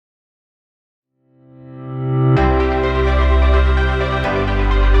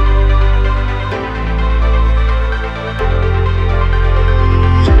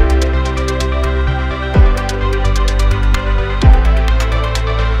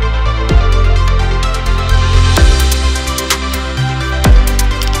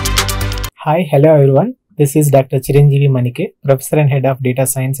Hi, hello everyone. This is Dr. Chiranjeevi Manike, Professor and Head of Data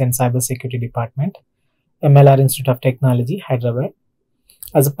Science and Cybersecurity Department, MLR Institute of Technology, Hyderabad.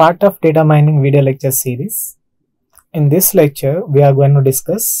 As a part of data mining video lecture series, in this lecture we are going to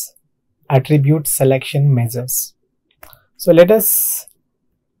discuss attribute selection measures. So let us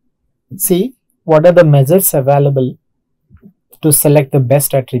see what are the measures available to select the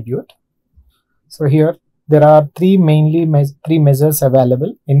best attribute. So here there are three measures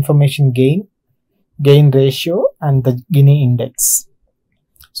available: information gain, gain ratio, and the Gini index.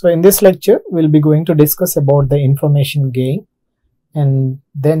 So in this lecture we'll be going to discuss about the information gain, and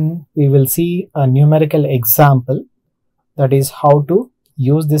then we will see a numerical example, that is how to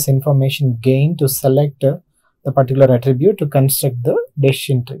use this information gain to select the particular attribute to construct the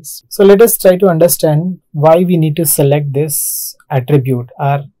decision trees. So let us try to understand why we need to select this attribute,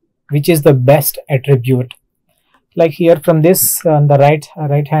 or which is the best attribute. Like here from this on the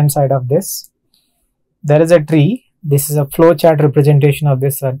right hand side of this, there is a tree. This is a flowchart representation of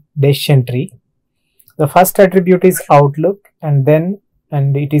this decision tree. The first attribute is outlook, and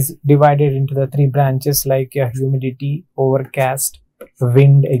it is divided into the three branches like humidity, overcast,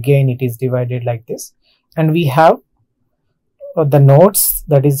 wind. Again it is divided like this, and we have the nodes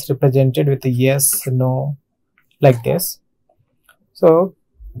that is represented with the yes, no, like this. So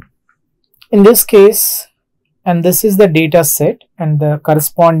in this case, and this is the data set and the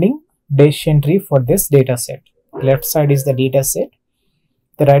corresponding decision tree for this data set. Left side is the data set,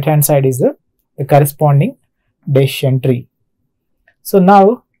 the right hand side is the corresponding decision tree. So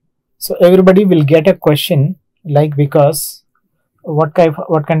now, everybody will get a question like, because what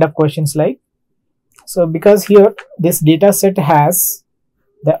kind of questions like? So because here this data set has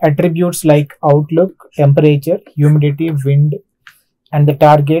the attributes like outlook, temperature, humidity, wind, and the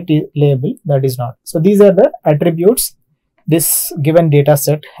target label, that is not. So these are the attributes this given data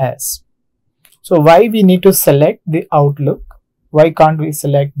set has. So why we need to select the outlook? Why can't we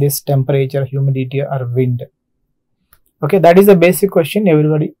select this temperature, humidity, or wind? Okay, that is the basic question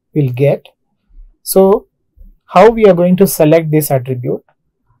everybody will get. So how we are going to select this attribute?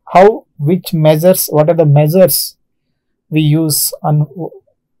 Which measures, what are the measures we use on,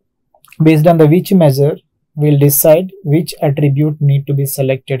 based on the which measure we'll decide which attribute need to be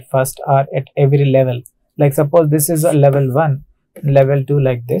selected first or at every level. Like suppose this is a level 1, level 2,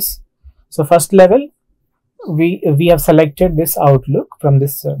 like this. So first level we have selected this outlook from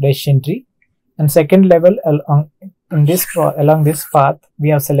this decision tree, and second level along this path we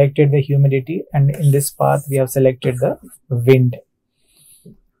have selected the humidity, and in this path we have selected the wind.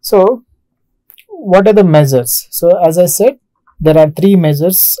 So what are the measures? So as I said, there are three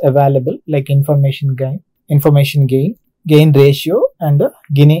measures available like information gain, gain ratio, and the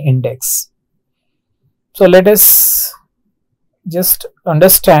Gini index. So let us just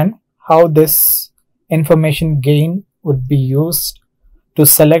understand how this information gain would be used to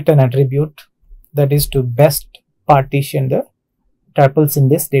select an attribute, that is to best partition the tuples in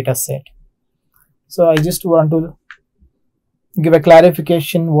this data set. So I just want to give a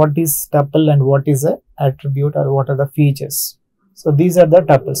clarification what is tuple and what is a attribute, or what are the features. So these are the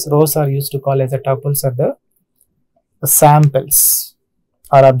tuples. Rows are used to call as the tuples, are the samples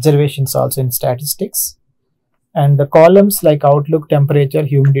or observations also in statistics, and the columns like outlook, temperature,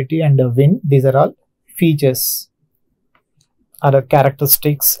 humidity, and the wind, these are all features or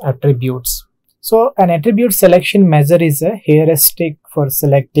characteristics, attributes. So an attribute selection measure is a heuristic for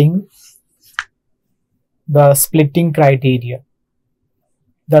selecting the splitting criteria,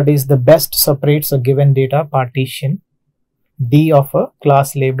 that is the best separates a given data partition D of a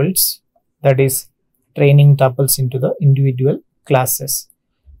class labels, that is training tuples into the individual classes.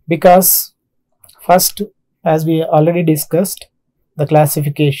 Because first, as we already discussed, the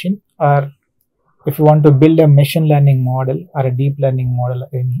classification, or if you want to build a machine learning model or a deep learning model,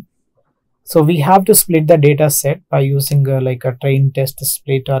 so we have to split the data set by using like a train, test,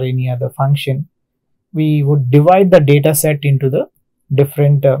 split, or any other function. We would divide the data set into the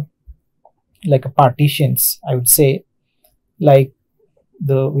different like partitions, I would say. Like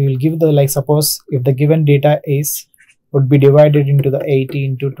we will give the, like suppose if the given data is would be divided into the 80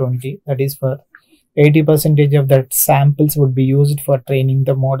 into 20, that is for 80% of that samples would be used for training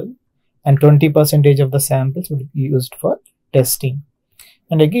the model, and 20% of the samples would be used for testing.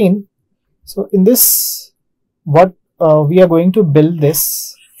 And again, so in this, what we are going to build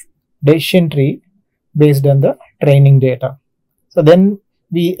this decision tree based on the training data. So then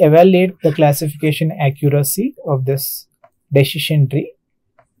we evaluate the classification accuracy of this decision tree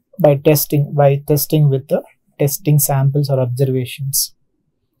by testing with the testing samples or observations.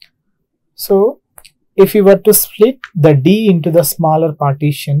 So if you were to split the D into the smaller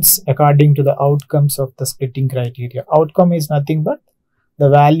partitions according to the outcomes of the splitting criteria, outcome is nothing but the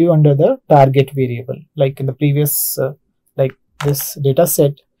value under the target variable. Like in the previous, like this data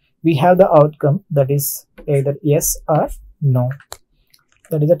set, we have the outcome that is either yes or no.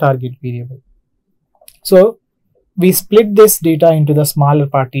 That is a target variable. So we split this data into the smaller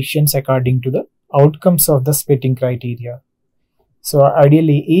partitions according to the outcomes of the splitting criteria. So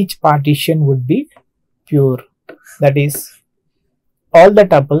ideally each partition would be pure, that is all the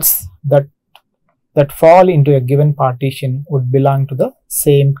tuples that fall into a given partition would belong to the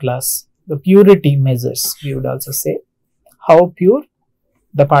same class. The purity measures, we would also say how pure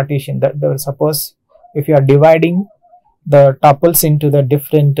the partition, that suppose if you are dividing the tuples into the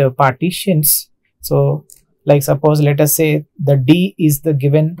different partitions, so like suppose let us say the D is the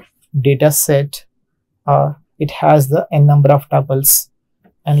given data set, it has the n number of tuples,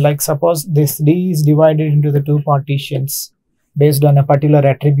 and like suppose this D is divided into the two partitions based on a particular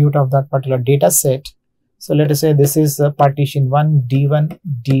attribute of that particular data set. So let us say this is the partition 1, D1,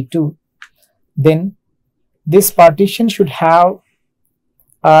 D2. Then this partition should have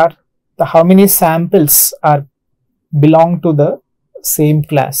how many samples are belong to the same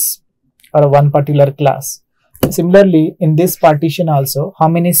class or one particular class. Similarly, in this partition also, how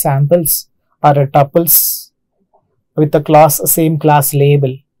many samples are tuples with the same class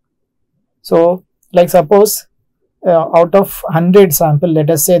label. So like suppose out of 100 sample,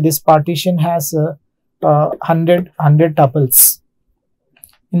 let us say this partition has 100 tuples.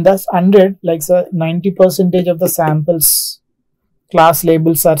 In this 100, like 90% of the samples class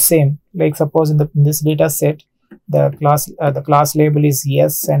labels are same. Like suppose in this data set, the class label is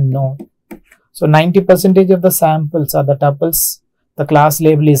yes and no. So 90% of the samples are the tuples, the class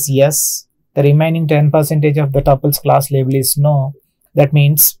label is yes. The remaining 10% of the tuples class label is no. That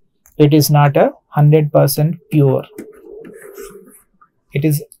means it is not a 100% pure.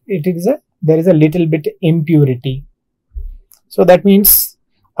 There is a little bit impurity. So that means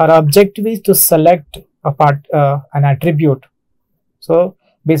our objective is to select an attribute. So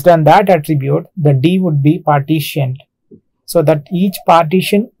based on that attribute, the D would be partitioned so that each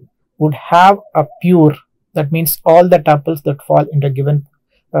partition would have a pure. That means all the tuples that fall into given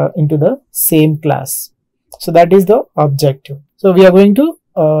into the same class. So that is the objective. So we are going to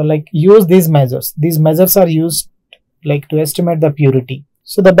use these measures. These measures are used to estimate the purity.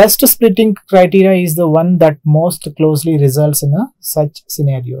 So the best splitting criteria is the one that most closely results in such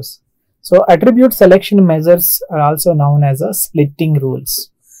scenarios. So attribute selection measures are also known as splitting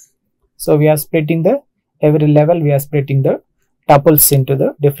rules. So we are splitting every level, we are splitting the tuples into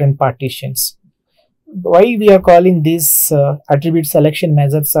the different partitions. Why we are calling these attribute selection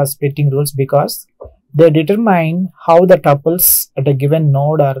measures as splitting rules? Because they determine how the tuples at a given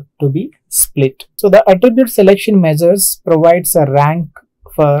node are to be split. So the attribute selection measures provides a rank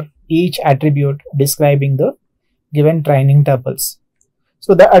for each attribute describing the given training tuples.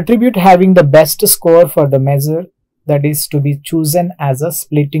 So the attribute having the best score for the measure that is to be chosen as a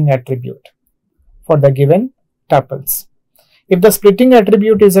splitting attribute for the given tuples. If the splitting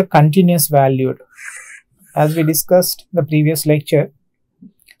attribute is a continuous valued, as we discussed in the previous lecture,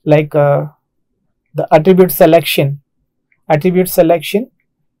 the attribute selection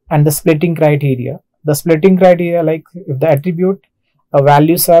and the splitting criteria. The splitting criteria, like if the attribute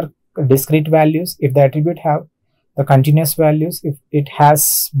values are discrete values, if the attribute have the continuous values, if it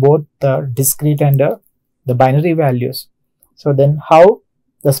has both the discrete and the binary values, so then how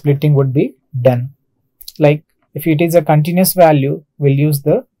the splitting would be done. Like if it is a continuous value, we'll use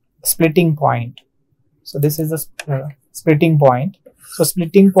the splitting point. So this is the splitting point. So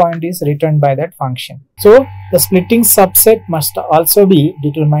splitting point is returned by that function. So the splitting subset must also be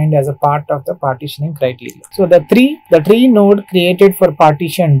determined as a part of the partitioning criteria. So the tree node created for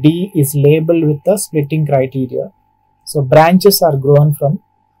partition D is labeled with the splitting criteria. So branches are grown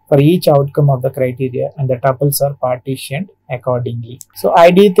for each outcome of the criteria, and the tuples are partitioned accordingly. So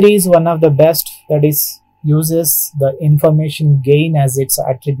ID3 is one of the best, that is uses the information gain as its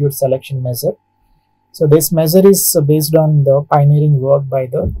attribute selection measure. So this measure is based on the pioneering work by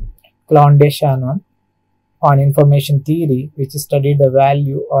the Claude Shannon on information theory, which studied the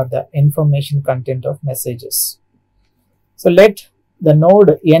value or the information content of messages. So let the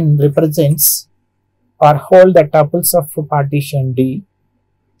node n represents or hold the tuples of partition D.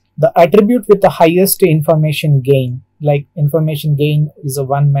 The attribute with the highest information gain, like information gain is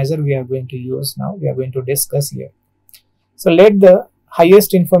one measure we are going to use now, we are going to discuss here. So let the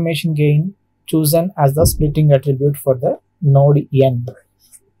highest information gain chosen as the splitting attribute for the node n.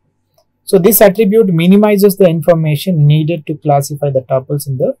 So this attribute minimizes the information needed to classify the tuples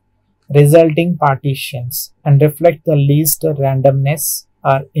in the resulting partitions and reflect the least randomness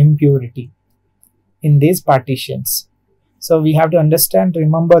or impurity in these partitions. So we have to understand,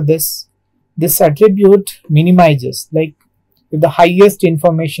 remember this attribute minimizes, like if the highest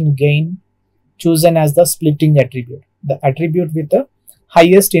information gain chosen as the splitting attribute, the attribute with the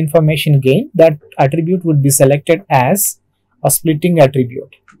highest information gain, that attribute would be selected as a splitting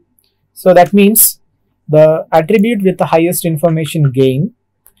attribute. So that means the attribute with the highest information gain,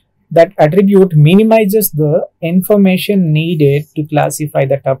 that attribute minimizes the information needed to classify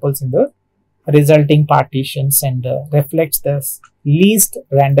the tuples in the resulting partitions and reflects the least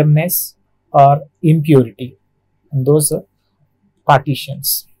randomness or impurity in those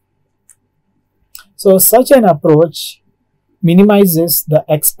partitions. So such an approach minimizes the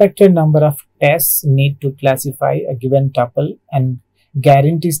expected number of tests need to classify a given tuple and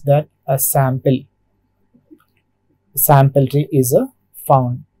guarantees that a sample tree is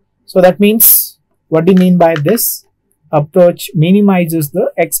found. So that means, what do you mean by this? Approach minimizes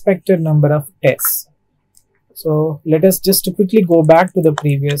the expected number of tests. So let us just quickly go back to the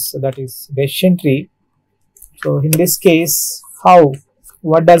previous, that is decision tree. So in this case,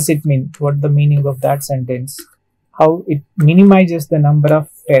 what does it mean? What the meaning of that sentence? How it minimizes the number of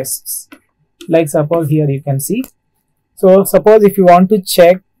tests. Like suppose here you can see. So suppose if you want to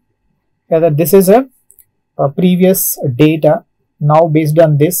check whether this is a previous data, now based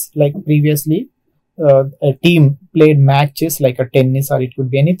on this, like previously a team played matches like a tennis or it could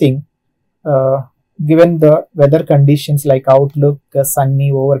be anything, given the weather conditions like outlook,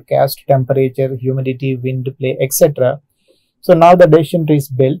 sunny, overcast, temperature, humidity, wind, play, etc. So now the decision tree is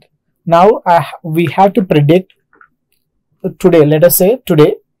built. Now we have to predict today, let us say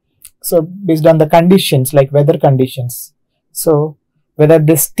today, so based on the conditions like weather conditions, so whether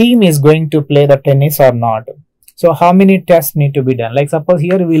this team is going to play the tennis or not. So how many tests need to be done? Like suppose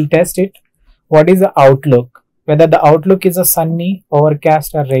here we will test it. What is the outlook? Whether the outlook is a sunny,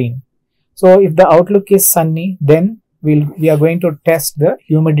 overcast or rain. So if the outlook is sunny, then we are going to test the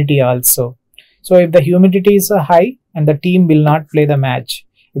humidity also. So if the humidity is high, and the team will not play the match.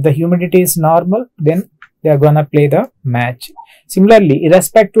 If the humidity is normal, then they are gonna play the match. Similarly,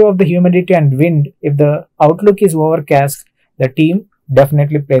 irrespective of the humidity and wind, if the outlook is overcast, the team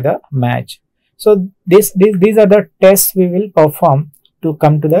definitely play the match. So these are the tests we will perform to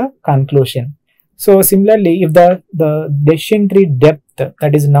come to the conclusion. So similarly, if the decision tree depth,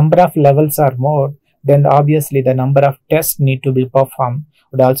 that is number of levels are more, then obviously the number of tests need to be performed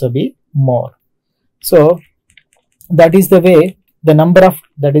would also be more. So that is the way the number of,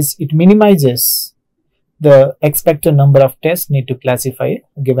 that is, it minimizes the expected number of tests need to classify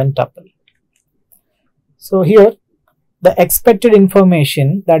a given tuple. So here the expected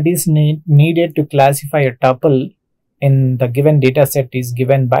information that is needed to classify a tuple in the given data set is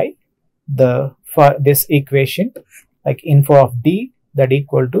given by for this equation, like info of d that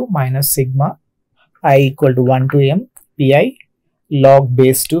equal to minus sigma I equal to 1 to m pi log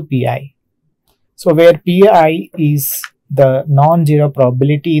base 2 pi. So where pi is the non-zero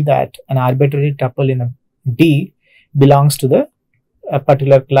probability that an arbitrary tuple in a D belongs to a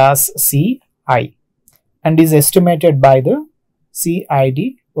particular class Ci and is estimated by the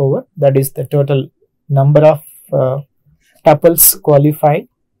CID over, that is the total number of tuples qualified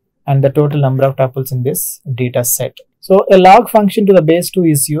and the total number of tuples in this data set. So a log function to the base 2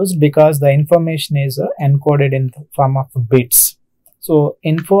 is used because the information is encoded in the form of bits. So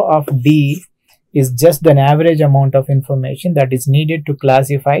info of D is just an average amount of information that is needed to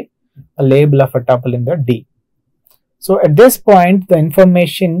classify a label of a tuple in the D. So at this point, the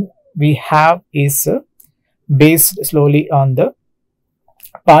information we have is based slowly on the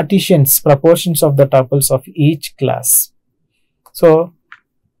proportions of the tuples of each class. So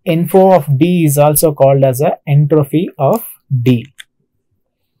info of D is also called as a entropy of D.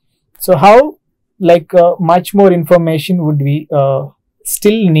 So how, like much more information would be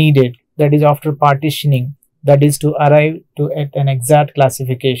still needed, that is after partitioning, that is to arrive at an exact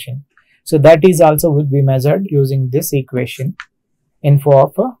classification. So that is also would be measured using this equation, info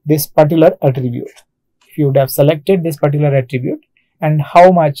of this particular attribute. If you would have selected this particular attribute and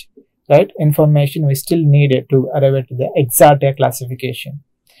how much information we still needed to arrive at the exact classification.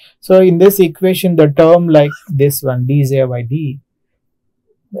 So in this equation, the term like this one, dj by d,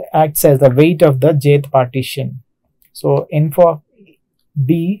 acts as the weight of the jth partition. So info of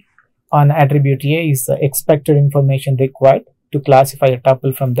b on attribute A is the expected information required to classify a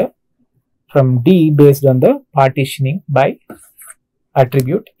tuple from D based on the partitioning by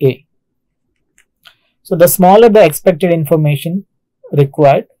attribute A. So the smaller the expected information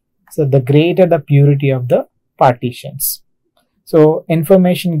required, so the greater the purity of the partitions. So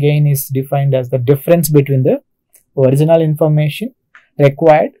information gain is defined as the difference between the original information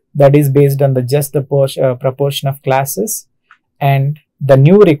required, that is based on the just the proportion of classes, and the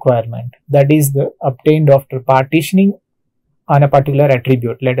new requirement, that is the obtained after partitioning on a particular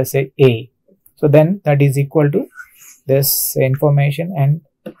attribute, let us say A. So then that is equal to this information, and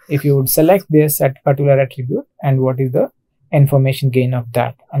if you would select this at particular attribute, and what is the information gain of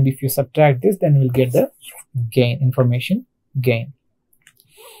that, and if you subtract this, then we'll get the gain, information gain.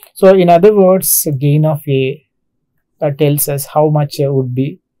 So in other words, gain of A tells us how much would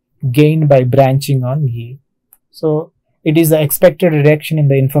be gained by branching on A. So it is the expected reduction in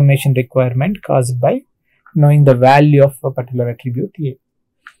the information requirement caused by knowing the value of a particular attribute A.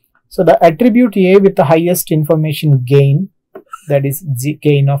 So the attribute A with the highest information gain, that is G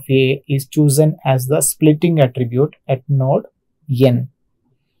gain of A, is chosen as the splitting attribute at node N.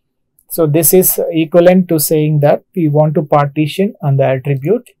 So this is equivalent to saying that we want to partition on the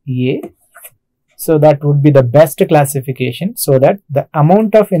attribute A. So that would be the best classification, so that the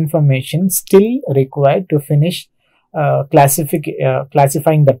amount of information still required to finish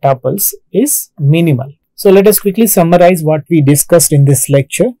classifying the tuples is minimal. So let us quickly summarize what we discussed in this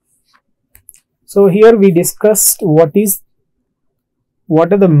lecture. So here we discussed what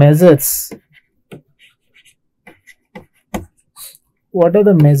are the measures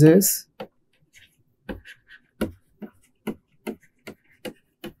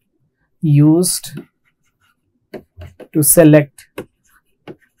used to select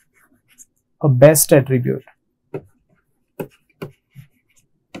a best attribute.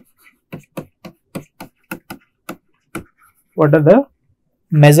 What are the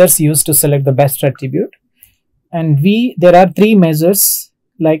measures used to select the best attribute? And there are three measures,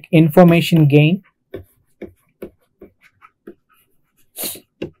 like information gain,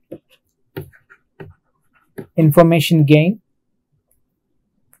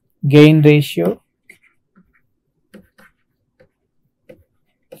 gain ratio,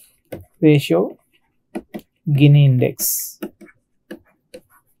 Gini index.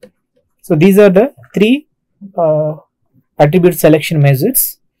 So these are the three attribute selection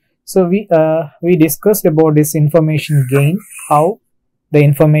measures. So we discussed about this information gain, how the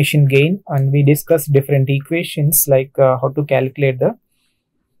information gain, and we discussed different equations like how to calculate the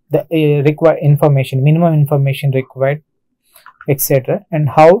required information, minimum information required, etc., and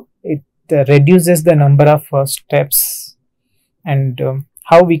how it reduces the number of steps, and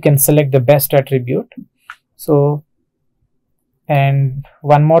how we can select the best attribute. So, and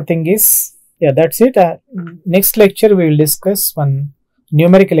one more thing is, yeah, that's it. Next lecture we will discuss one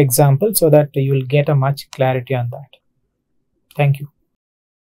numerical example, so that you will get a much clarity on that. Thank you.